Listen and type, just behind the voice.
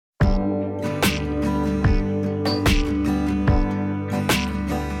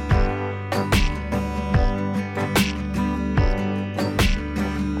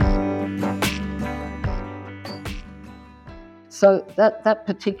So that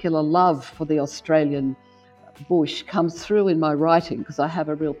particular love for the Australian bush comes through in my writing because I have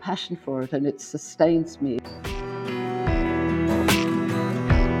a real passion for it and it sustains me.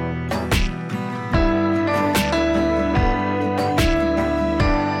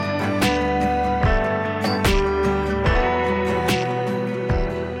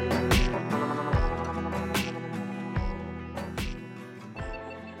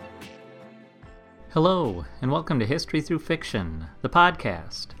 Hello, and welcome to History Through Fiction, the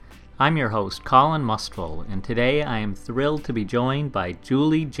podcast. I'm your host, Colin Mustfull, and today I am thrilled to be joined by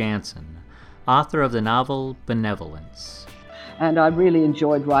Julie Janson, author of the novel Benevolence. And I really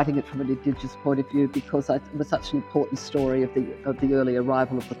enjoyed writing it from an Indigenous point of view because it was such an important story of the early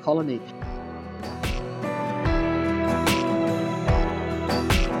arrival of the colony.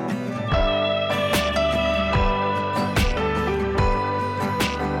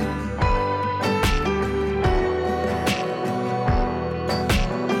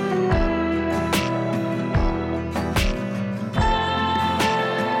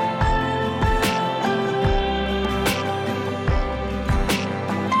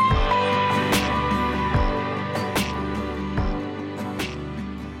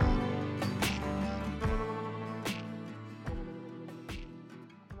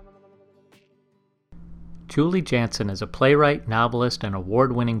 Julie Janson is a playwright, novelist, and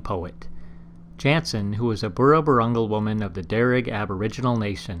award-winning poet. Janson, who is a Burro-Burungal woman of the Darug Aboriginal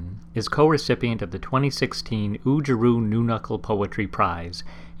Nation, is co-recipient of the 2016 Oodgeroo Noonuccal Poetry Prize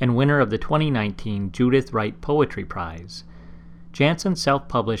and winner of the 2019 Judith Wright Poetry Prize. Janson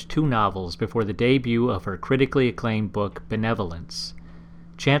self-published 2 novels before the debut of her critically acclaimed book, Benevolence.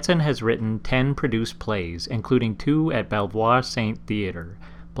 Janson has written 10 produced plays, including 2 at Belvoir Saint Theatre,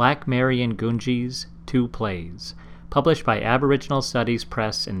 Black Mary and Gunji's 2 plays, published by Aboriginal Studies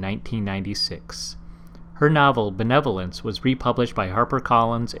Press in 1996. Her novel, Benevolence, was republished by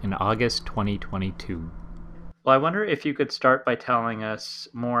HarperCollins in August 2022. Well, I wonder if you could start by telling us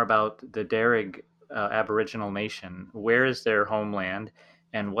more about the Darug Aboriginal Nation. Where is their homeland,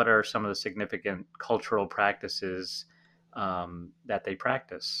 and what are some of the significant cultural practices that they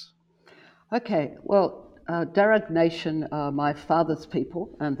practice? Okay, well, Darug Nation are my father's people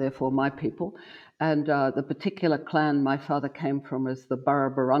and therefore my people. And the particular clan my father came from is the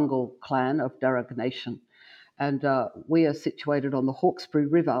Burro-Burungal clan of Darug Nation. And we are situated on the Hawkesbury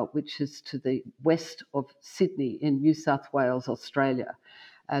River, which is to the west of Sydney in New South Wales, Australia.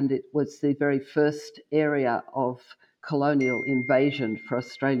 And it was the very first area of colonial invasion for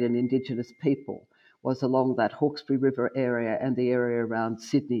Australian Indigenous people, was along that Hawkesbury River area and the area around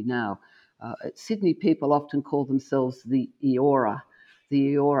Sydney now. Sydney people often call themselves the Eora.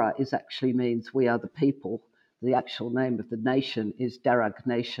 The Eora actually means we are the people. The actual name of the nation is Darug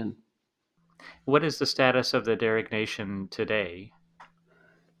Nation. What is the status of the Darug Nation today?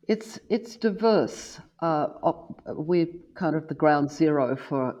 It's diverse. We're kind of the ground zero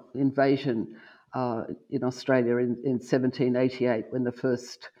for invasion in Australia in 1788 when the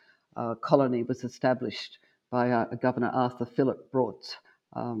first colony was established by Governor Arthur Phillip brought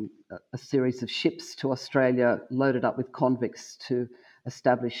a series of ships to Australia loaded up with convicts to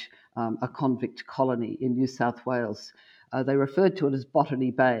establish a convict colony in New South Wales. They referred to it as Botany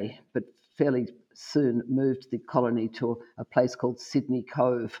Bay, but fairly soon moved the colony to a place called Sydney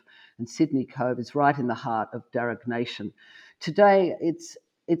Cove. And Sydney Cove is right in the heart of Darug Nation. Today, it's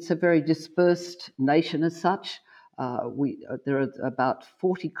a very dispersed nation as such. There are about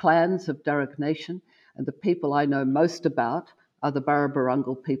 40 clans of Darug Nation, and the people I know most about are the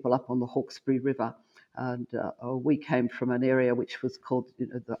Burro-Burungal people up on the Hawkesbury River. And we came from an area which was called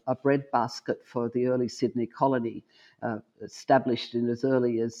a breadbasket for the early Sydney colony, established in as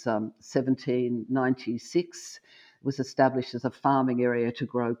early as 1796. It was established as a farming area to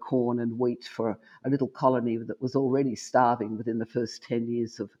grow corn and wheat for a little colony that was already starving within the first 10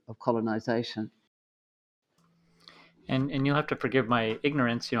 years of colonisation. And you'll have to forgive my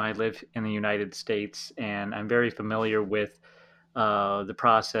ignorance. I live in the United States, and I'm very familiar with the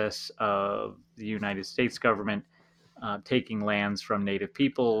process of the United States government taking lands from Native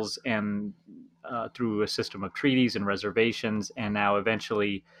peoples and through a system of treaties and reservations, and now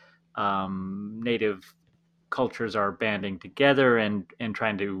eventually Native cultures are banding together and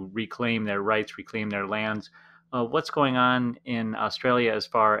trying to reclaim their rights, reclaim their lands. What's going on in Australia as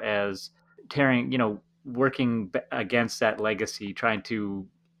far as working against that legacy, trying to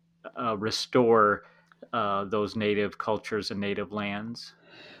restore those native cultures and native lands?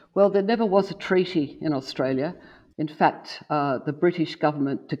 Well, there never was a treaty in Australia. In fact, the British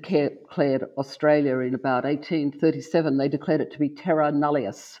government declared Australia in about 1837. They declared it to be terra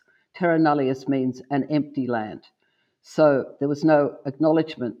nullius. Terra nullius means an empty land. So there was no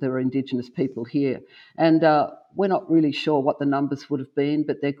acknowledgement there were Indigenous people here. And we're not really sure what the numbers would have been,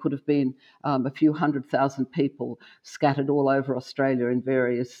 but there could have been a few 100,000 people scattered all over Australia in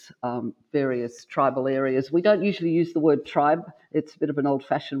various tribal areas. We don't usually use the word tribe. It's a bit of an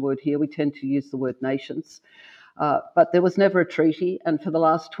old-fashioned word here. We tend to use the word nations. But there was never a treaty, and for the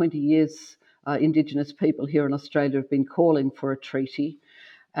last 20 years, Indigenous people here in Australia have been calling for a treaty.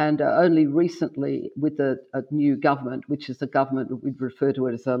 And only recently, with a new government, which is a government, we'd refer to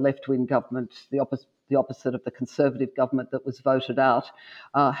it as a left-wing government, the opposite of the Conservative government that was voted out,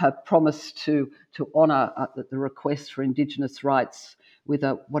 have promised to honour the request for Indigenous rights with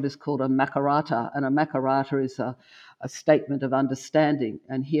what is called a Makarrata. And a Makarrata is a statement of understanding.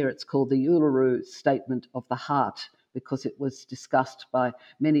 And here it's called the Uluru Statement of the Heart, because it was discussed by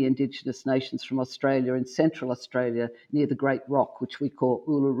many Indigenous nations from Australia and Central Australia near the Great Rock, which we call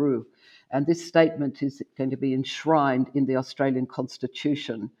Uluru. And this statement is going to be enshrined in the Australian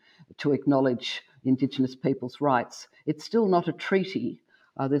Constitution to acknowledge Indigenous people's rights. It's still not a treaty.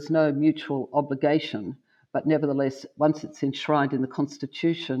 There's no mutual obligation. But nevertheless, once it's enshrined in the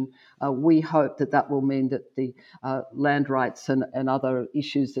Constitution, we hope that will mean that the land rights and other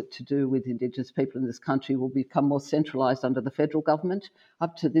issues that to do with Indigenous people in this country will become more centralised under the federal government.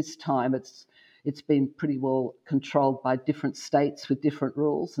 Up to this time, it's been pretty well controlled by different states with different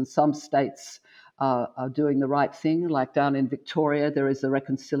rules, and some states are doing the right thing. Like down in Victoria, there is a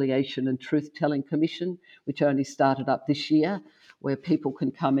Reconciliation and Truth-Telling Commission, which only started up this year, where people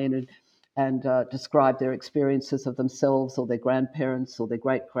can come in and describe their experiences of themselves or their grandparents or their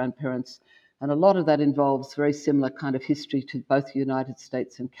great-grandparents. And a lot of that involves very similar kind of history to both the United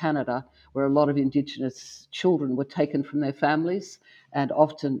States and Canada, where a lot of Indigenous children were taken from their families and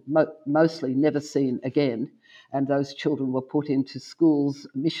often, mostly never seen again. And those children were put into schools,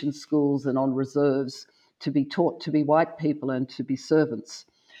 mission schools and on reserves to be taught to be white people and to be servants.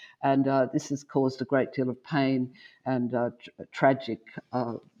 And this has caused a great deal of pain and tragic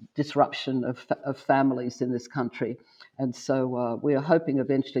disruption of families in this country. And so we are hoping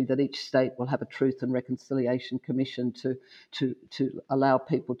eventually that each state will have a Truth and Reconciliation Commission to allow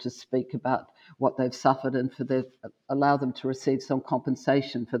people to speak about what they've suffered and allow them to receive some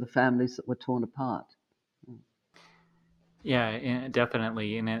compensation for the families that were torn apart. Yeah,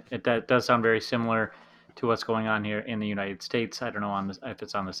 definitely. And that does sound very similar to what's going on here in the United States. I don't know if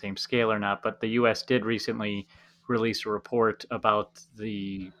it's on the same scale or not, but the U.S. did recently release a report about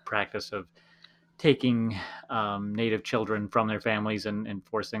the practice of taking Native children from their families and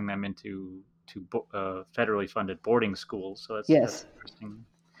forcing them into federally funded boarding schools. So that's interesting.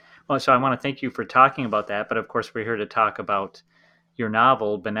 Well, so I want to thank you for talking about that. But of course, we're here to talk about your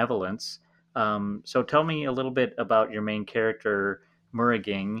novel, Benevolence. So tell me a little bit about your main character,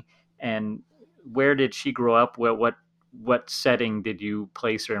 Murruging, and where did she grow up? What setting did you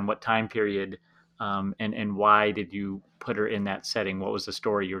place her in? What time period? And why did you put her in that setting? What was the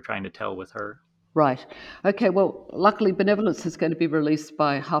story you were trying to tell with her? Right. Okay, well, luckily Benevolence is going to be released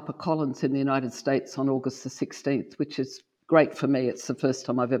by HarperCollins in the United States on August the 16th, which is great for me. It's the first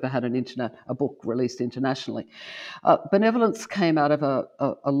time I've ever had a book released internationally. Benevolence came out of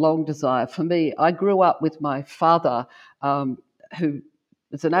a long desire for me. I grew up with my father, who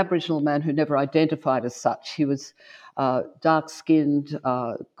was an Aboriginal man who never identified as such. He was dark-skinned,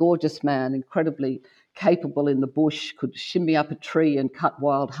 gorgeous man, incredibly capable in the bush, could shimmy up a tree and cut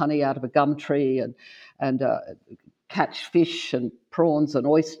wild honey out of a gum tree and catch fish and prawns and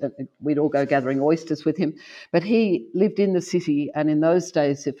oysters. We'd all go gathering oysters with him. But he lived in the city, and in those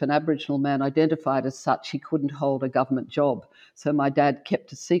days, if an Aboriginal man identified as such, he couldn't hold a government job. So my dad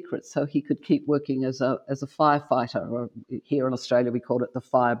kept a secret so he could keep working as a firefighter, or here in Australia we called it the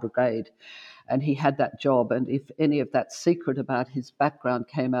fire brigade. And he had that job, and if any of that secret about his background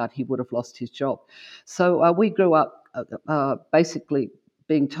came out, he would have lost his job. So we grew up basically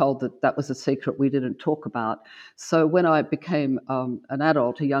being told that was a secret we didn't talk about. So when I became an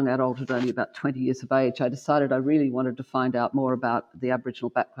adult, a young adult at only about 20 years of age, I decided I really wanted to find out more about the Aboriginal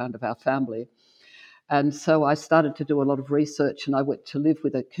background of our family. And so I started to do a lot of research, and I went to live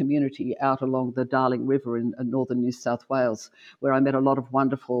with a community out along the Darling River in northern New South Wales, where I met a lot of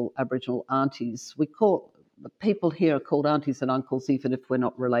wonderful Aboriginal aunties. People here are called aunties and uncles, even if we're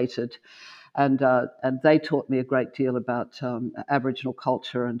not related. And they taught me a great deal about Aboriginal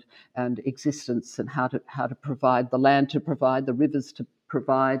culture and existence, and how to provide the land, to provide the rivers, to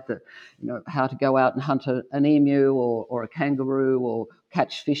provide how to go out and hunt an emu or a kangaroo or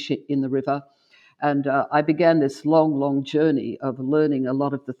catch fish in the river. And I began this long, long journey of learning a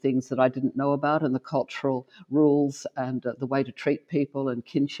lot of the things that I didn't know about, and the cultural rules and the way to treat people and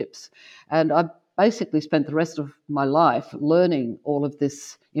kinships. And I basically spent the rest of my life learning all of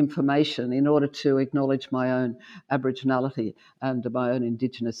this information in order to acknowledge my own Aboriginality and my own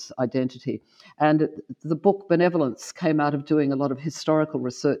Indigenous identity. And the book Benevolence came out of doing a lot of historical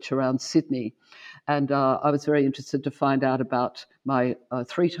research around Sydney. And I was very interested to find out about my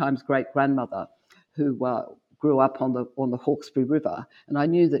 3 times great grandmother, who grew up on the Hawkesbury River. And I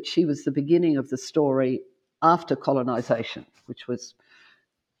knew that she was the beginning of the story after colonisation, which was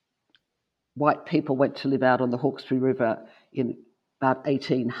white people went to live out on the Hawkesbury River in about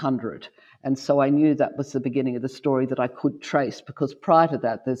 1800. And so I knew that was the beginning of the story that I could trace, because prior to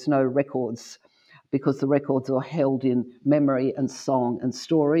that, there's no records, because the records are held in memory and song and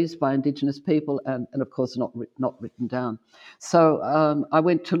stories by Indigenous people, and of course not written down. So I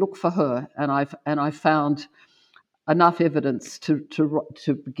went to look for her, and I found enough evidence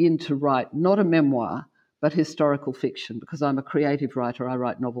to begin to write not a memoir but historical fiction, because I'm a creative writer. I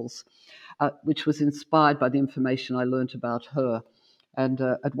write novels, which was inspired by the information I learnt about her. And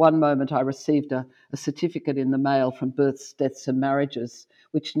at one moment, I received a certificate in the mail from Births, Deaths and Marriages,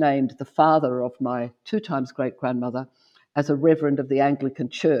 which named the father of my 2 times great-grandmother as a reverend of the Anglican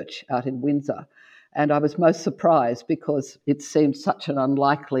Church out in Windsor. And I was most surprised, because it seemed such an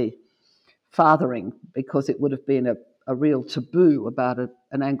unlikely fathering, because it would have been a real taboo about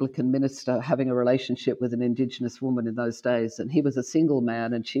an Anglican minister having a relationship with an Indigenous woman in those days. And he was a single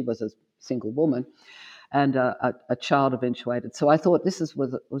man and she was a single woman, and a child eventuated. So I thought this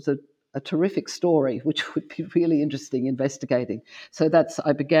was a terrific story, which would be really interesting investigating. So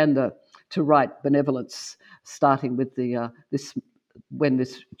I began to write Benevolence, starting with when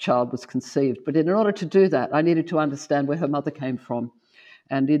this child was conceived. But in order to do that, I needed to understand where her mother came from.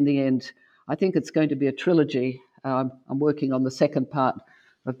 And in the end, I think it's going to be a trilogy. I'm working on the second part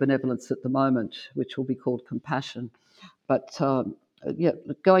of Benevolence at the moment, which will be called Compassion. But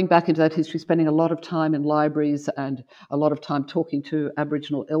going back into that history, spending a lot of time in libraries and a lot of time talking to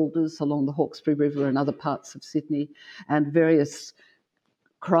Aboriginal elders along the Hawkesbury River and other parts of Sydney, and various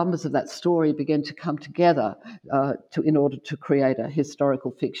crumbs of that story began to come together in order to create a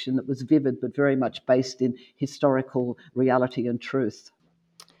historical fiction that was vivid but very much based in historical reality and truth.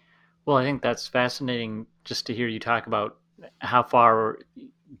 Well, I think that's fascinating just to hear you talk about how far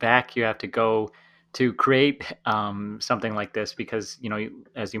back you have to go to create something like this, because,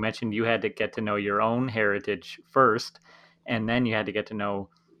 as you mentioned, you had to get to know your own heritage first, and then you had to get to know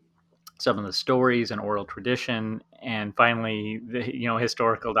some of the stories and oral tradition, and finally, the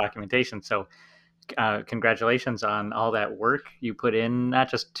historical documentation. So congratulations on all that work you put in,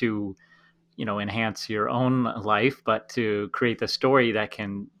 not just to enhance your own life, but to create the story that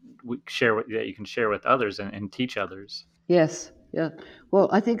you can share with others and teach others. Yes, yeah. Well,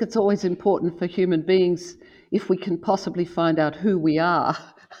 I think it's always important for human beings, if we can possibly find out who we are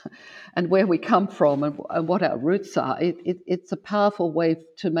and where we come from and what our roots are. It's a powerful way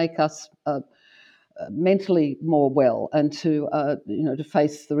to make us mentally more well, and to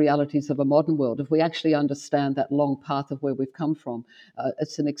face the realities of a modern world. If we actually understand that long path of where we've come from,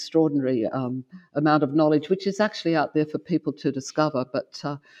 it's an extraordinary amount of knowledge which is actually out there for people to discover. But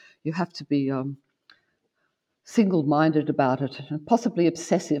you have to be single-minded about it, and possibly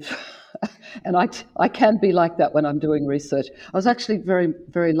obsessive. And I can be like that when I'm doing research. I was actually very,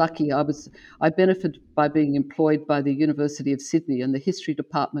 very lucky. I benefited by being employed by the University of Sydney in the history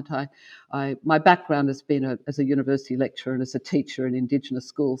department. My background has been as a university lecturer and as a teacher in Indigenous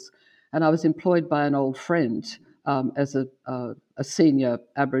schools, and I was employed by an old friend as a senior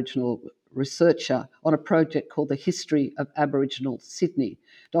Aboriginal researcher on a project called the History of Aboriginal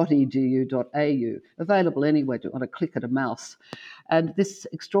Sydney.edu.au, available anywhere on a click of a mouse. And this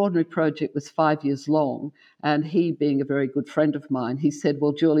extraordinary project was 5 years long, and he, being a very good friend of mine, he said,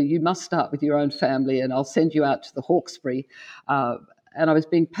 well, Julie, you must start with your own family and I'll send you out to the Hawkesbury. And I was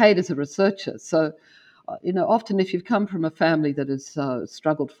being paid as a researcher. So often if you've come from a family that has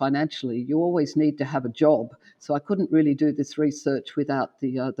struggled financially, you always need to have a job. So I couldn't really do this research without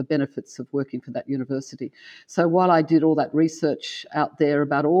the benefits of working for that university. So while I did all that research out there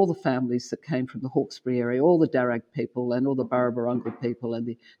about all the families that came from the Hawkesbury area, all the Darug people and all the Burrabarungal people and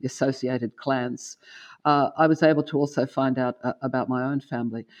the associated clans, I was able to also find out about my own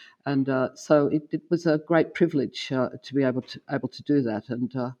family. And so it was a great privilege to be able to do that.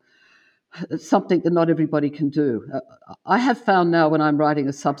 And it's something that not everybody can do. I have found now, when I'm writing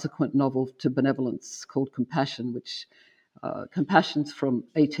a subsequent novel to Benevolence called Compassion, which Compassion's from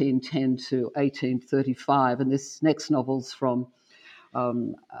 1810 to 1835, and this next novel's from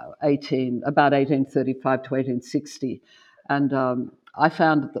about 1835 to 1860. And I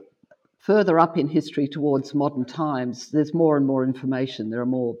found that further up in history towards modern times, there's more and more information. There are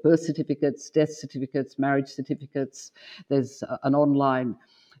more birth certificates, death certificates, marriage certificates. There's an online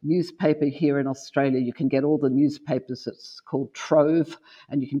newspaper here in Australia. You can get all the newspapers. It's called Trove,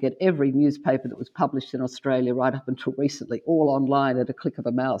 and you can get every newspaper that was published in Australia right up until recently, all online at a click of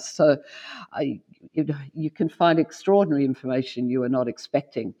a mouse. So you can find extraordinary information you are not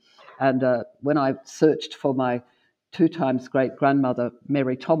expecting. And when I searched for my 2 times great grandmother,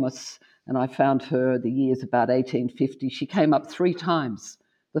 Mary Thomas, and I found her the years about 1850, she came up 3 times.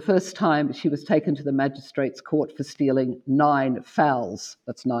 The first time she was taken to the magistrate's court for stealing 9 fowls,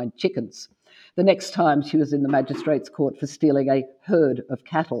 that's 9 chickens. The next time she was in the magistrate's court for stealing a herd of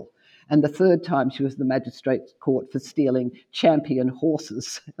cattle. And the third time she was in the magistrate's court for stealing champion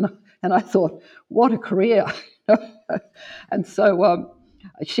horses. And I thought, what a career. And so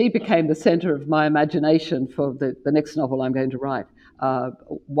she became the center of my imagination for the next novel I'm going to write.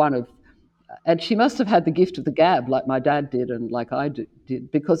 One of And she must have had the gift of the gab like my dad did and like I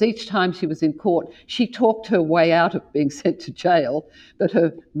did, because each time she was in court, she talked her way out of being sent to jail, but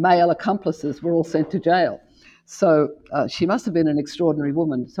her male accomplices were all sent to jail. So she must have been an extraordinary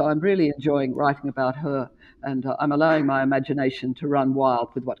woman. So I'm really enjoying writing about her, and I'm allowing my imagination to run wild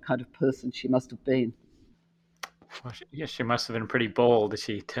with what kind of person she must have been. Well, she must have been pretty bold.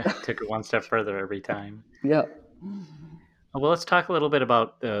 She took it one step further every time. Yeah. Well, let's talk a little bit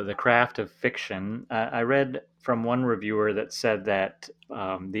about the craft of fiction. I read from one reviewer that said that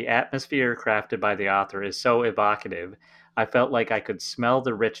the atmosphere crafted by the author is so evocative. I felt like I could smell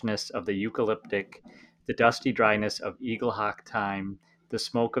the richness of the eucalyptic, the dusty dryness of eaglehawk thyme, the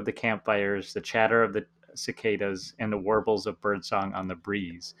smoke of the campfires, the chatter of the cicadas, and the warbles of birdsong on the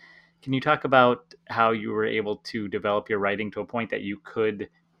breeze. Can you talk about how you were able to develop your writing to a point that you could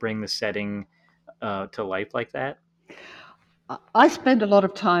bring the setting to life like that? I spend a lot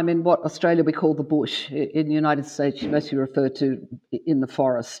of time in what Australia we call the bush. In the United States, you mostly refer to in the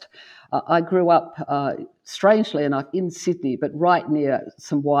forest. I grew up, strangely enough, in Sydney, but right near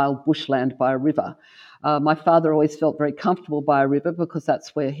some wild bushland by a river. My father always felt very comfortable by a river because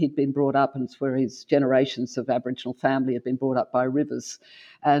that's where he'd been brought up, and it's where his generations of Aboriginal family had been brought up by rivers.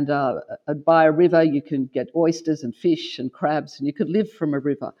 And by a river, you can get oysters and fish and crabs, and you could live from a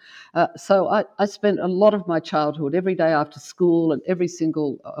river. So I spent a lot of my childhood, every day after school and every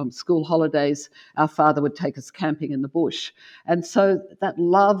single school holidays, our father would take us camping in the bush. And so that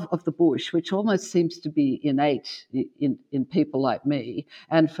love of the bush, which almost seems to be innate in people like me,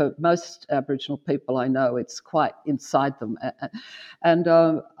 and for most Aboriginal people I know, it's quite inside them. And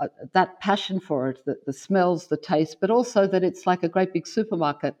that passion for it, the smells, the taste, but also that it's like a great big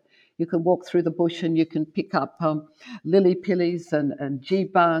supermarket. You can walk through the bush and you can pick up lily pillies and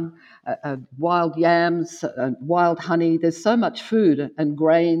geebung, wild yams, and wild honey. There's so much food and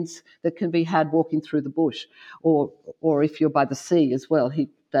grains that can be had walking through the bush, or if you're by the sea as well.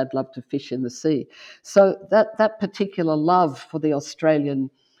 Dad loved to fish in the sea. So that particular love for the Australian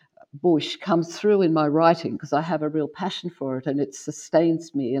bush comes through in my writing because I have a real passion for it and it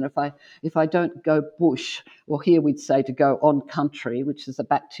sustains me. And if I don't go bush, or here we'd say to go on country, which is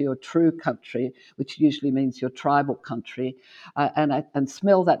back to your true country, which usually means your tribal country, and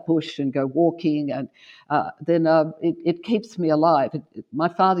smell that bush and go walking, and then it keeps me alive. My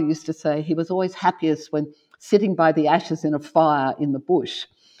father used to say he was always happiest when sitting by the ashes in a fire in the bush.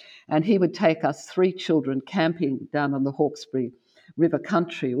 And he would take us 3 children camping down on the Hawkesbury River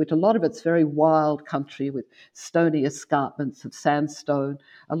country, which a lot of it's very wild country with stony escarpments of sandstone.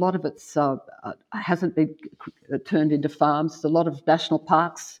 A lot of it's hasn't been turned into farms. There's a lot of national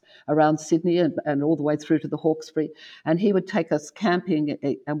parks around Sydney and all the way through to the Hawkesbury. And he would take us camping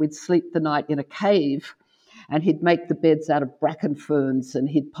and we'd sleep the night in a cave, and he'd make the beds out of bracken ferns, and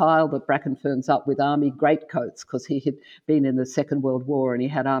he'd pile the bracken ferns up with army greatcoats because he had been in the Second World War and he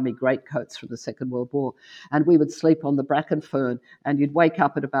had army greatcoats from the Second World War. And we would sleep on the bracken fern, and you'd wake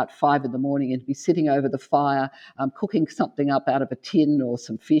up at about 5 in the morning and be sitting over the fire, cooking something up out of a tin, or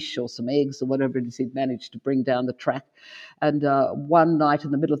some fish or some eggs or whatever it is he'd managed to bring down the track. And one night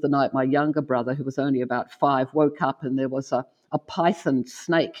in the middle of the night, my younger brother, who was only about 5, woke up and there was a python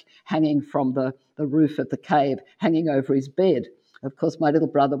snake hanging from the roof of the cave, hanging over his bed. Of course, my little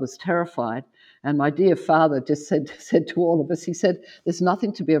brother was terrified. And my dear father just said to all of us, he said, there's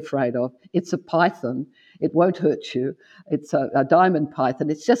nothing to be afraid of. It's a python. It won't hurt you. It's a diamond python.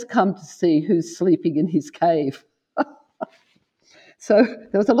 It's just come to see who's sleeping in his cave. So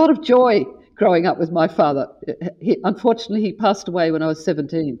there was a lot of joy growing up with my father. Unfortunately, he passed away when I was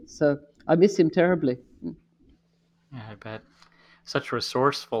 17. So I miss him terribly. Yeah, I bet. Such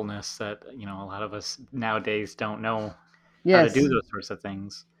resourcefulness that, a lot of us nowadays don't know how to Yes. do those sorts of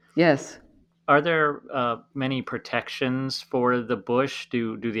things. Yes. Are there many protections for the bush?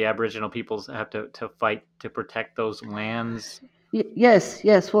 Do the Aboriginal peoples have to fight to protect those lands? Yes,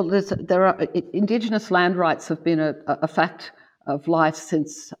 yes. Well, there are Indigenous land rights have been a fact of life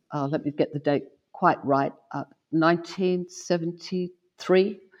since. Let me get the date quite right.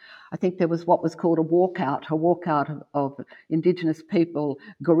 1973. I think there was what was called a walkout of Indigenous people,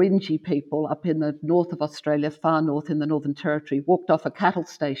 Gurindji people, up in the north of Australia, far north in the Northern Territory, walked off a cattle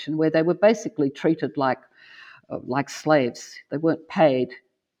station where they were basically treated like slaves. They weren't paid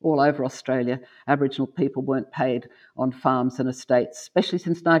all over Australia. Aboriginal people weren't paid on farms and estates, especially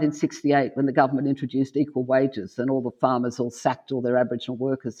since 1968 when the government introduced equal wages and all the farmers all sacked all their Aboriginal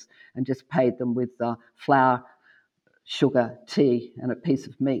workers and just paid them with flour, sugar, tea, and a piece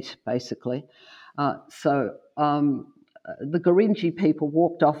of meat, basically. So the Gurindji people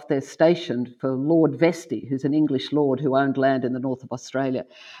walked off their station for Lord Vestey, who's an English lord who owned land in the north of Australia,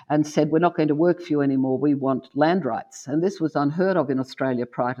 and said, "We're not going to work for you anymore. We want land rights." And this was unheard of in Australia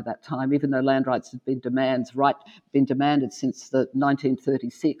prior to that time, even though land rights had been demanded since the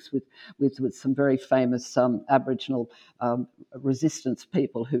 1936 with some very famous Aboriginal resistance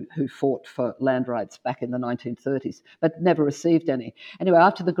people who fought for land rights back in the 1930s, but never received any. Anyway,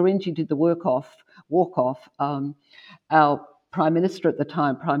 after the Gurindji did the walk off, our Prime Minister at the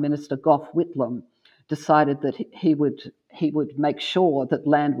time, Prime Minister Gough Whitlam, decided that he would make sure that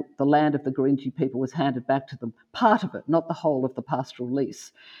the land of the Gurindji people was handed back to them, part of it, not the whole of the pastoral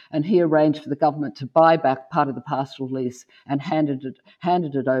lease. And he arranged for the government to buy back part of the pastoral lease and handed it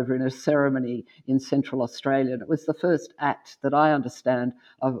over in a ceremony in Central Australia. And it was the first act that I understand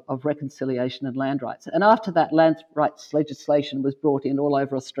of reconciliation and land rights. And after that, land rights legislation was brought in all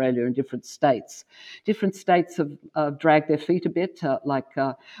over Australia in different states. Different states have dragged their feet a bit, like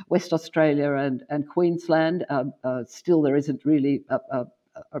West Australia and Queensland. Still, there isn't really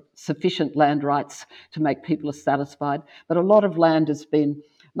sufficient land rights to make people satisfied. But a lot of land has been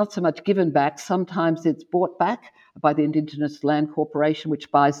not so much given back. Sometimes it's bought back by the Indigenous Land Corporation,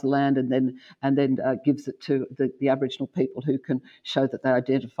 which buys the land and then gives it to the Aboriginal people who can show that they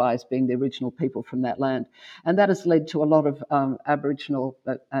identify as being the original people from that land. And that has led to a lot of Aboriginal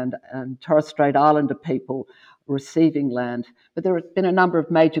and Torres Strait Islander people receiving land. But there have been a number of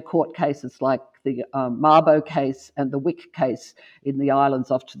major court cases like the Mabo case and the Wick case in the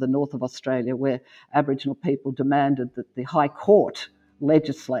islands off to the north of Australia, where Aboriginal people demanded that the High Court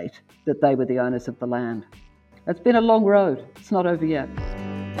legislate that they were the owners of the land. It's been a long road. It's not over yet.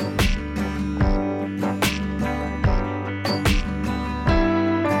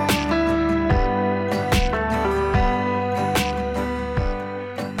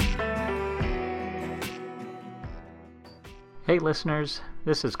 Hey listeners,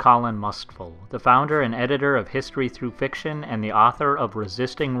 this is Colin Mustful, the founder and editor of History Through Fiction and the author of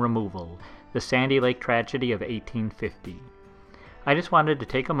Resisting Removal, the Sandy Lake Tragedy of 1850. I just wanted to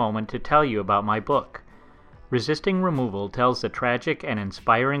take a moment to tell you about my book. Resisting Removal tells the tragic and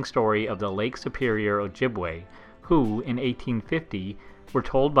inspiring story of the Lake Superior Ojibwe, who, in 1850, were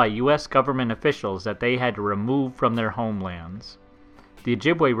told by U.S. government officials that they had to remove from their homelands. The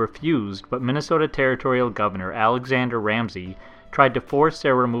Ojibwe refused, but Minnesota Territorial Governor Alexander Ramsey tried to force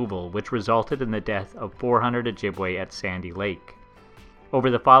their removal, which resulted in the death of 400 Ojibwe at Sandy Lake.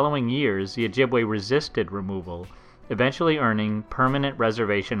 Over the following years, the Ojibwe resisted removal, eventually earning permanent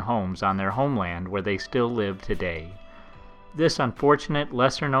reservation homes on their homeland where they still live today. This unfortunate,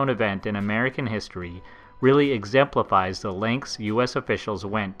 lesser-known event in American history really exemplifies the lengths U.S. officials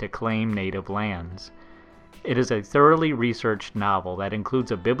went to claim native lands. It is a thoroughly researched novel that includes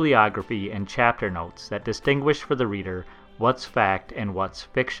a bibliography and chapter notes that distinguish for the reader what's fact and what's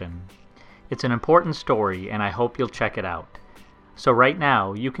fiction. It's an important story, and I hope you'll check it out. So right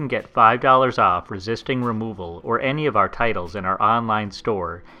now, you can get $5 off Resisting Removal or any of our titles in our online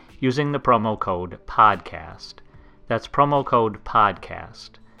store using the promo code PODCAST. That's promo code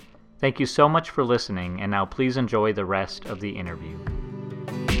PODCAST. Thank you so much for listening, and now please enjoy the rest of the interview.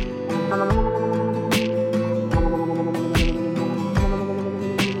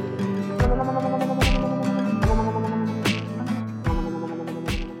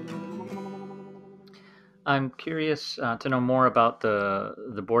 I'm curious to know more about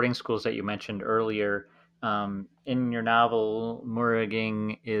the boarding schools that you mentioned earlier. In your novel,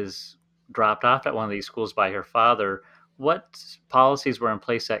 Murruging is dropped off at one of these schools by her father. What policies were in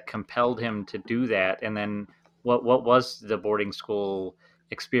place that compelled him to do that? And then what was the boarding school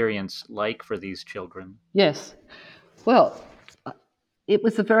experience like for these children? Yes. Well, it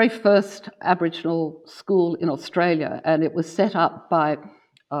was the very first Aboriginal school in Australia, and it was set up by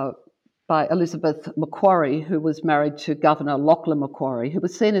by Elizabeth Macquarie, who was married to Governor Lachlan Macquarie, who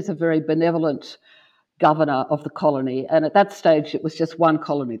was seen as a very benevolent governor of the colony. And at that stage, it was just one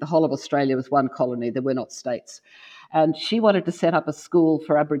colony. The whole of Australia was one colony. There were not states. And she wanted to set up a school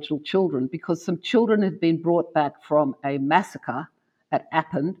for Aboriginal children because some children had been brought back from a massacre at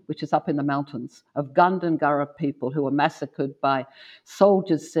Appin, which is up in the mountains, of Gundungurra people who were massacred by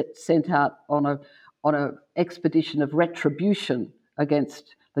soldiers sent out on a expedition of retribution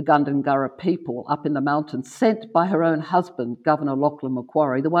against the Gundungurra people up in the mountains, sent by her own husband, Governor Lachlan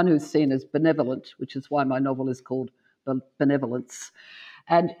Macquarie, the one who's seen as benevolent, which is why my novel is called Benevolence.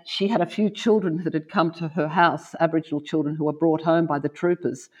 And she had a few children that had come to her house, Aboriginal children who were brought home by the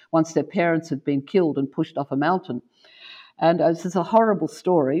troopers once their parents had been killed and pushed off a mountain. And this is a horrible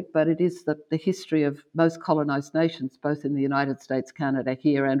story, but it is the history of most colonised nations, both in the United States, Canada,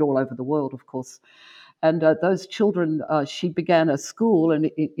 here, and all over the world, of course. And those children, she began a school and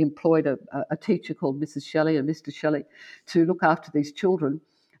employed a teacher called Mrs. Shelley and Mr. Shelley to look after these children.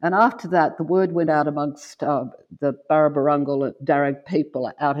 And after that, the word went out amongst the Burrabarungal and Darug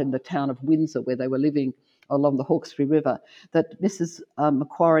people out in the town of Windsor, where they were living along the Hawkesbury River, that Mrs.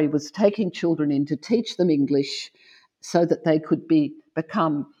 Macquarie was taking children in to teach them English so that they could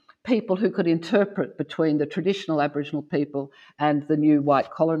become people who could interpret between the traditional Aboriginal people and the new white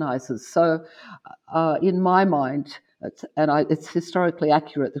colonisers. So in my mind, it's historically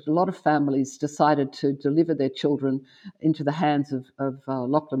accurate that a lot of families decided to deliver their children into the hands of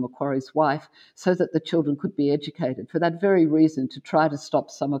Lachlan Macquarie's wife so that the children could be educated, for that very reason, to try to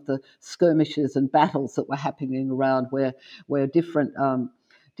stop some of the skirmishes and battles that were happening around where different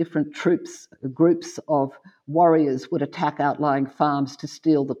groups of warriors would attack outlying farms to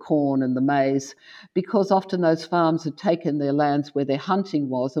steal the corn and the maize, because often those farms had taken their lands where their hunting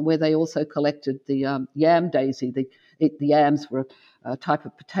was and where they also collected the yam daisy. The yams were a type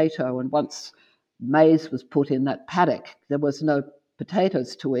of potato, and once maize was put in that paddock, there was no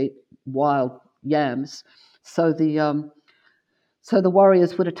potatoes to eat, wild yams. So the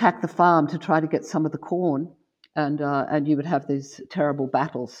warriors would attack the farm to try to get some of the corn. And you would have these terrible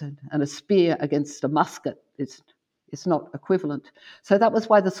battles, and a spear against a musket is not equivalent. So that was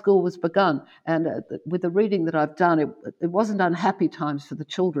why the school was begun. And with the reading that I've done, it wasn't unhappy times for the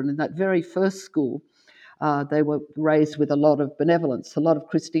children. In that very first school, they were raised with a lot of benevolence, a lot of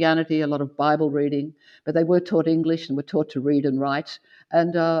Christianity, a lot of Bible reading, but they were taught English and were taught to read and write.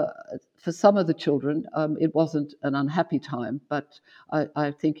 And for some of the children, it wasn't an unhappy time, but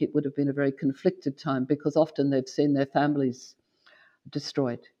I think it would have been a very conflicted time because often they've seen their families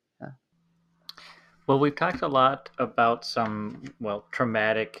destroyed. Well, we've talked a lot about some,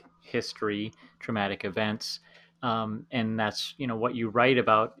 traumatic history, traumatic events, and that's, what you write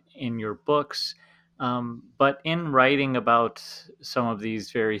about in your books. But in writing about some of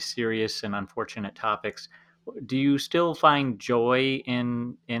these very serious and unfortunate topics, do you still find joy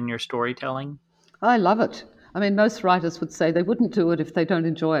in your storytelling? I love it. I mean, most writers would say they wouldn't do it if they don't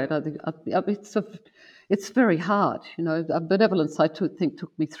enjoy it. I think it's very hard. Benevolence, I think,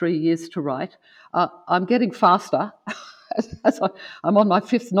 took me 3 years to write. I'm getting faster. I'm on my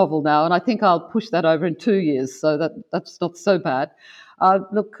 5th novel now, and I think I'll push that over in 2 years, so that's not so bad.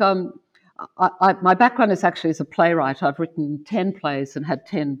 My background is actually as a playwright. I've written 10 plays and had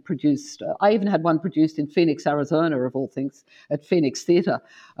 10 produced. I even had one produced in Phoenix, Arizona, of all things, at Phoenix Theatre,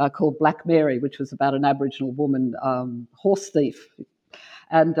 called Black Mary, which was about an Aboriginal woman horse thief.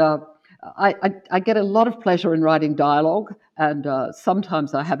 And I get a lot of pleasure in writing dialogue, and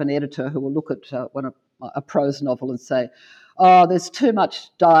sometimes I have an editor who will look at a prose novel and say, "Oh, there's too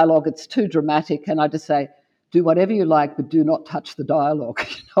much dialogue, it's too dramatic," and I just say, "Do whatever you like, but do not touch the dialogue."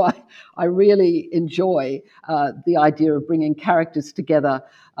 I really enjoy the idea of bringing characters together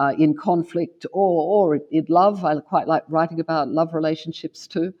in conflict or in love. I quite like writing about love relationships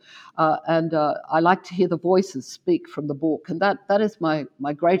too. And I like to hear the voices speak from the book. And that is my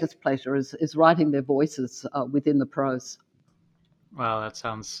greatest pleasure, is writing their voices within the prose. Wow, that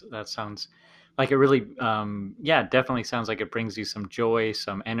sounds like it really, definitely sounds like it brings you some joy,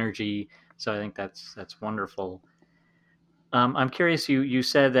 some energy. So I think that's wonderful. I'm curious, you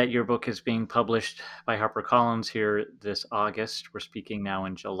said that your book is being published by HarperCollins here this August. We're speaking now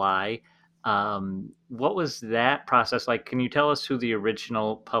in July. What was that process like? Can you tell us who the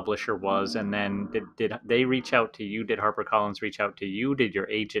original publisher was? And then did they reach out to you? Did HarperCollins reach out to you? Did your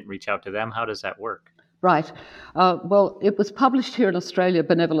agent reach out to them? How does that work? Right. Well, it was published here in Australia,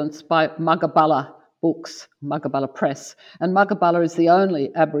 Benevolence, by Muggaballa Books, Muggaballa Press. And Muggaballa is the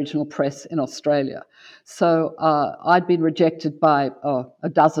only Aboriginal press in Australia. So I'd been rejected by a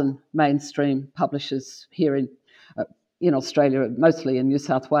dozen mainstream publishers here in Australia, mostly in New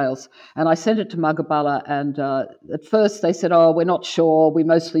South Wales. And I sent it to Magabala, and at first they said, "Oh, we're not sure. We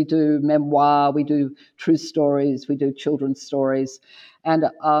mostly do memoir, we do true stories, we do children's stories." And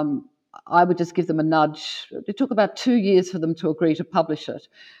I would just give them a nudge. It took about 2 years for them to agree to publish it.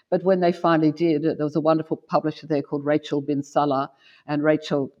 But when they finally did, there was a wonderful publisher there called Rachel Bin Salah. And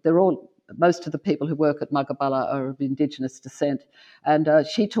Rachel, most of the people who work at Magabala are of Indigenous descent. And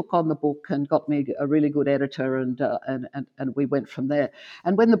she took on the book and got me a really good editor, and we went from there.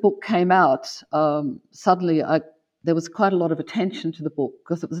 And when the book came out, suddenly there was quite a lot of attention to the book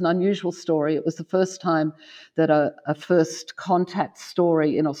because it was an unusual story. It was the first time that a first contact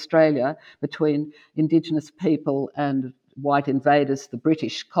story in Australia between Indigenous people and white invaders, the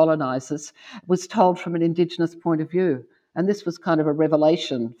British colonisers, was told from an Indigenous point of view. And this was kind of a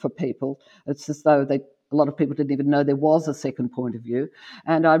revelation for people. It's as though a lot of people didn't even know there was a second point of view.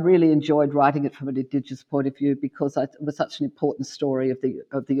 And I really enjoyed writing it from an Indigenous point of view because it was such an important story of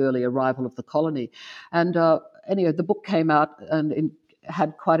the early arrival of the colony. And anyway, the book came out and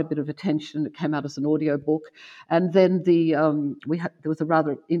had quite a bit of attention. It came out as an audio book. And then there was a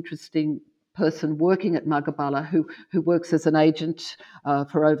rather interesting person working at Magabala who works as an agent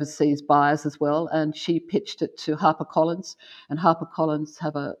for overseas buyers as well, and she pitched it to HarperCollins, and HarperCollins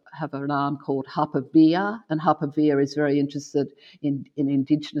have an arm called HarperVia, and HarperVia is very interested in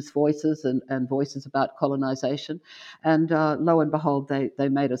Indigenous voices and voices about colonisation, and lo and behold, they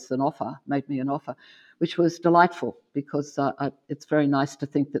made me an offer, which was delightful because it's very nice to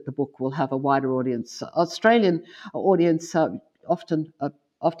think that the book will have a wider audience. Australian audience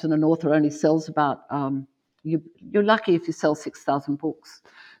often an author only sells about, you're lucky if you sell 6,000 books.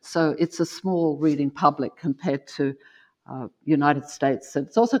 So it's a small reading public compared to United States. And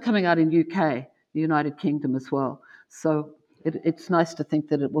it's also coming out in UK, the United Kingdom as well. So it's nice to think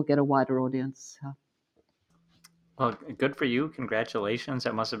that it will get a wider audience. Well, good for you. Congratulations.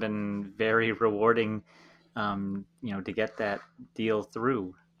 That must have been very rewarding, to get that deal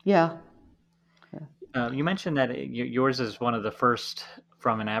through. Yeah. You mentioned that yours is one of the first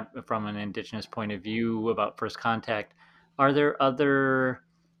from an Indigenous point of view about first contact. Are there other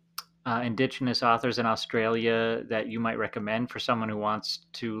Indigenous authors in Australia that you might recommend for someone who wants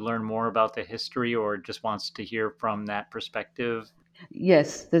to learn more about the history or just wants to hear from that perspective?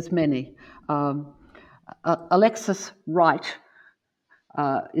 Yes, there's many. Alexis Wright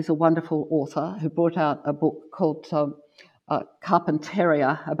is a wonderful author who brought out a book called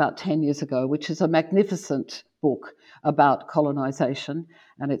Carpentaria about 10 years ago, which is a magnificent book about colonisation,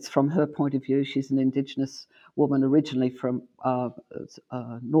 and it's from her point of view. She's an Indigenous woman originally from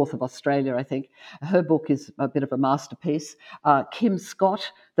north of Australia, I think. Her book is a bit of a masterpiece. Kim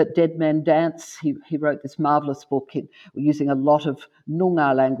Scott, That Dead Men Dance, he wrote this marvellous book using a lot of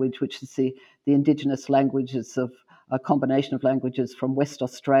Noongar language, which is the Indigenous languages of a combination of languages from West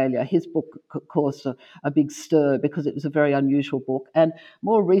Australia. His book caused a big stir because it was a very unusual book. And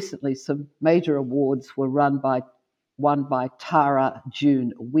more recently, some major awards were won by Tara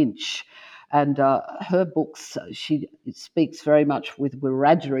June Winch. And her books, she speaks very much with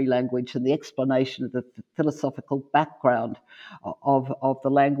Wiradjuri language and the explanation of the philosophical background of the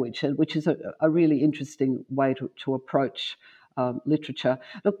language, which is a really interesting way to approach literature.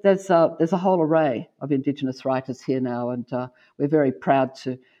 Look, there's a whole array of Indigenous writers here now, and we're very proud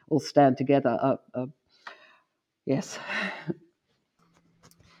to all stand together. Yes.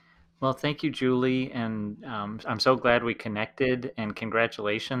 Well, thank you, Julie, and I'm so glad we connected, and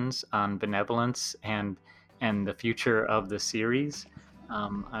congratulations on Benevolence and the future of the series.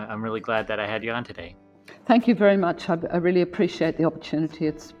 I'm really glad that I had you on today. Thank you very much. I really appreciate the opportunity.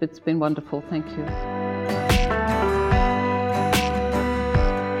 It's been wonderful. Thank you.